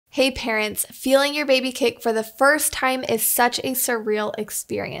Hey parents, feeling your baby kick for the first time is such a surreal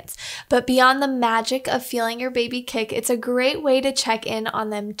experience. But beyond the magic of feeling your baby kick, it's a great way to check in on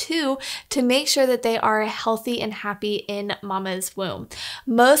them too to make sure that they are healthy and happy in mama's womb.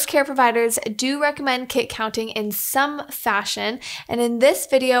 Most care providers do recommend kick counting in some fashion, and in this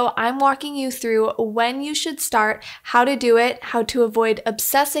video, I'm walking you through when you should start, how to do it, how to avoid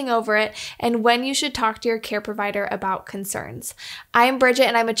obsessing over it, and when you should talk to your care provider about concerns. I'm Bridget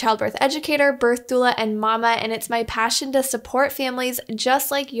and I'm a childbirth educator, birth doula, and mama, and it's my passion to support families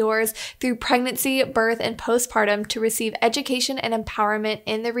just like yours through pregnancy, birth, and postpartum to receive education and empowerment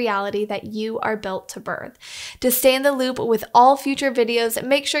in the reality that you are built to birth. To stay in the loop with all future videos,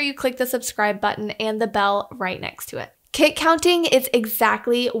 make sure you click the subscribe button and the bell right next to it. Kick counting is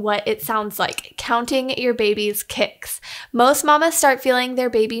exactly what it sounds like, counting your baby's kicks. Most mamas start feeling their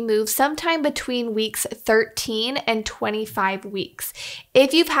baby move sometime between weeks 13 and 25 weeks.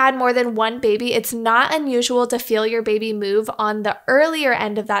 If you've had more than one baby, it's not unusual to feel your baby move on the earlier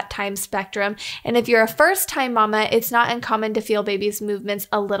end of that time spectrum, and if you're a first-time mama, it's not uncommon to feel baby's movements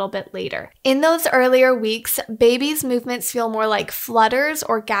a little bit later. In those earlier weeks, baby's movements feel more like flutters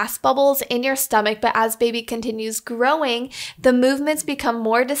or gas bubbles in your stomach, but as baby continues growing, the movements become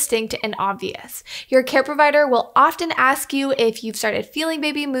more distinct and obvious. Your care provider will often ask you if you've started feeling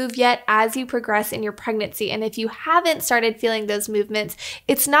baby move yet as you progress in your pregnancy, and if you haven't started feeling those movements,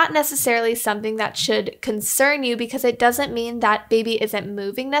 it's not necessarily something that should concern you because it doesn't mean that baby isn't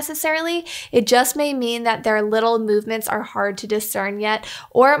moving necessarily. It just may mean that their little movements are hard to discern yet,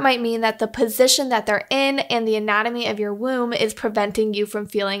 or it might mean that the position that they're in and the anatomy of your womb is preventing you from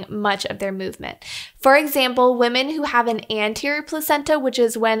feeling much of their movement. For example, women who have an anterior placenta, which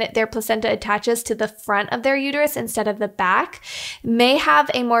is when their placenta attaches to the front of their uterus instead of the back, may have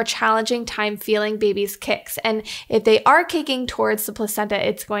a more challenging time feeling baby's kicks. And if they are kicking towards the placenta,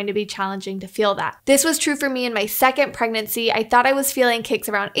 it's going to be challenging to feel that. This was true for me in my second pregnancy. I thought I was feeling kicks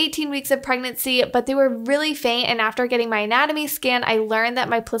around 18 weeks of pregnancy, but they were really faint. And after getting my anatomy scan, I learned that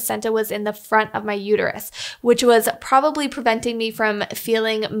my placenta was in the front of my uterus, which was probably preventing me from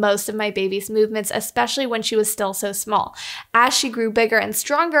feeling most of my baby's movements, especially when she was still so small. As she grew bigger and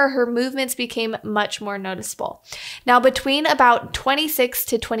stronger, her movements became much more noticeable. Now, between about 26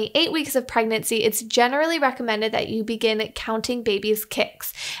 to 28 weeks of pregnancy, it's generally recommended that you begin counting baby's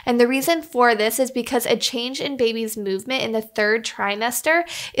kicks. And the reason for this is because a change in baby's movement in the third trimester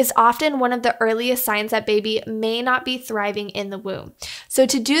is often one of the earliest signs that baby may not be thriving in the womb. So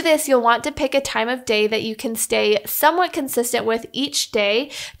to do this, you'll want to pick a time of day that you can stay somewhat consistent with each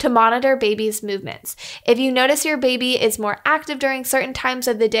day to monitor baby's movements. If you notice your baby is more active during certain times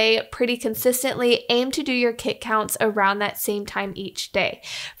of the day pretty consistently, aim to do your kick counts around that same time each day.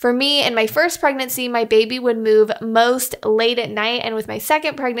 For me, in my first pregnancy, my baby would move most late at night, and with my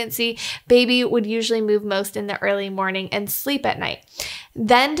second pregnancy, baby would usually move most in the early morning and sleep at night.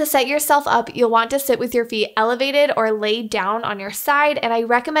 Then to set yourself up, you'll want to sit with your feet elevated or laid down on your side, and I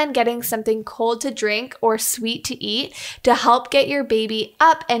recommend getting something cold to drink or sweet to eat to help get your baby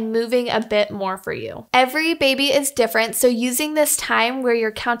up and moving a bit more for you. Every baby is different, so using this time where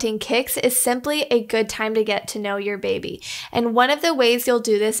you're counting kicks is simply a good time to get to know your baby. And one of the ways you'll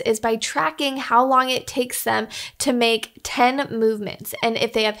do this is by tracking how long it takes them to make 10 movements. And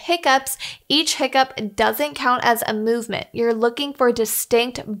if they have hiccups, each hiccup doesn't count as a movement. You're looking for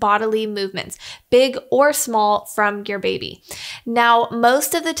distinct bodily movements, big or small, from your baby. Now,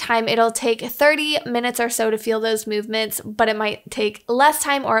 most of the time it'll take 30 minutes or so to feel those movements, but it might take less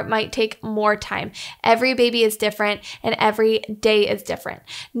time or it might take more time. Every baby is different and every day is different.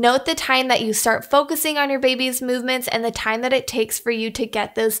 Note the time that you start focusing on your baby's movements and the time that it takes for you to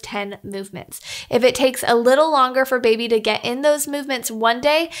get those 10 movements. If it takes a little longer for baby to get in those movements one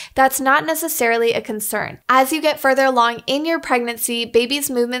day, that's not necessarily a concern. As you get further along in your pregnancy, baby's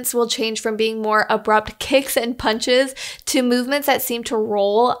movements will change from being more abrupt kicks and punches to movements that seem to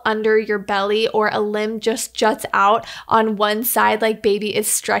roll under your belly, or a limb just juts out on one side like baby is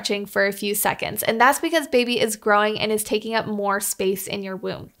stretching for a few seconds. And that's because baby is growing and is taking up more space in your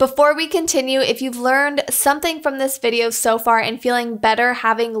womb. Before we continue, if you've learned something from this video so far and feeling better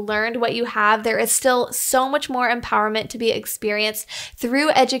having learned what you have, there is still so much more empowerment to be experienced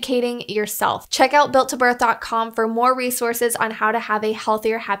through educating yourself. Check out builttobirth.com for more resources on how to have a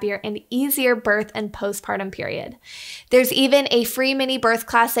healthier, happier, and easier birth and postpartum period. There's even a free mini birth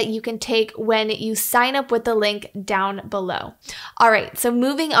class that you can take when you sign up with the link down below. All right, so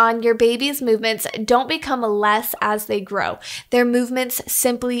moving on, your baby's movements don't become less as they grow. Their movements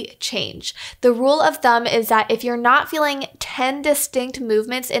simply change. The rule of thumb is that if you're not feeling 10 distinct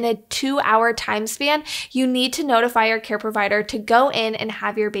movements in a 2-hour time span, you need to notify your care provider to go in and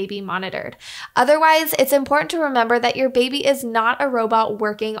have your baby monitored. Otherwise, it's important to remember that your baby is not a robot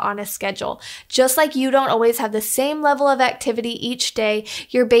working on a schedule. Just like you don't always have the same level of activity each day,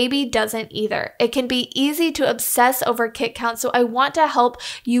 your baby doesn't either. It can be easy to obsess over kick count, so I want to help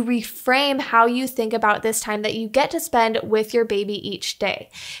you reframe how you think about this time that you get to spend with your baby each day.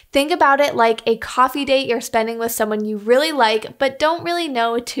 Think about it like a coffee date you're spending with someone you really like but don't really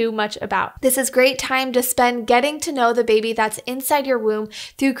know too much about. This is great time to spend getting to know the baby that's inside your womb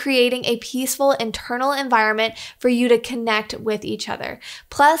through creating a peaceful internal environment for you to connect with each other.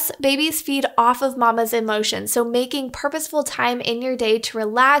 Plus, babies feed off of mama's emotions, so making purposeful time in your day to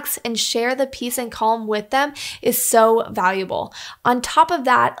relax and share the peace and calm with them is so valuable. On top of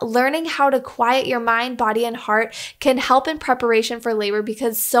that, learning how to quiet your mind, body, and heart can help in preparation for labor,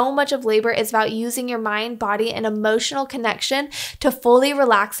 because so much of labor is about using your mind, body, and emotional connection to fully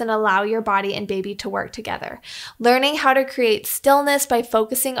relax and allow your body and baby to work together. Learning how to create stillness by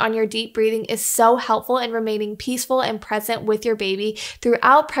focusing on your deep breathing is so helpful in remaining peaceful and present with your baby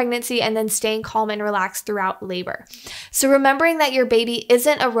throughout pregnancy, and then staying calm and relaxed throughout labor. So remembering that your baby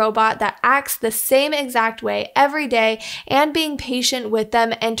isn't a robot that acts the same exact way every day, and being patient with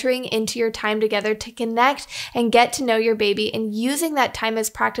them, entering into your time together to connect and get to know your baby, and using that time as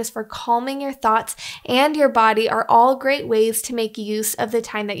practice for calming your thoughts and your body are all great ways to make use of the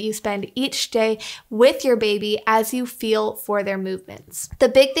time that you spend each day with your baby as you feel for their movements. The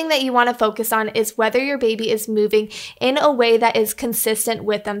big thing that you want to focus on is whether your baby is moving in a way that is consistent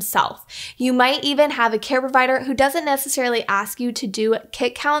with themselves. You might even have a care provider who doesn't necessarily ask you to do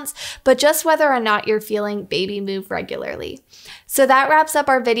kick counts, but just whether or not you're feeling baby move regularly. So that wraps up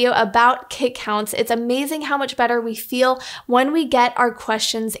our video about kick counts. It's amazing how much better we feel when we get our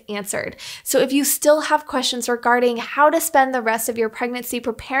questions answered. So if you still have questions regarding how to spend the rest of your pregnancy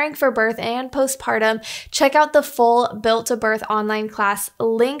preparing for birth and postpartum, check out the full Built to Birth online class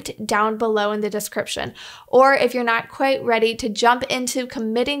linked down below in the description. Or if you're not quite ready to jump into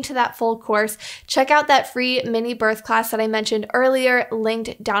committing to that full course, check out that free mini birth class that I mentioned earlier,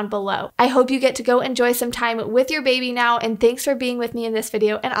 linked down below. I hope you get to go enjoy some time with your baby now, and thanks for being with me in this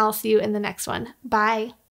video, and I'll see you in the next one. Bye.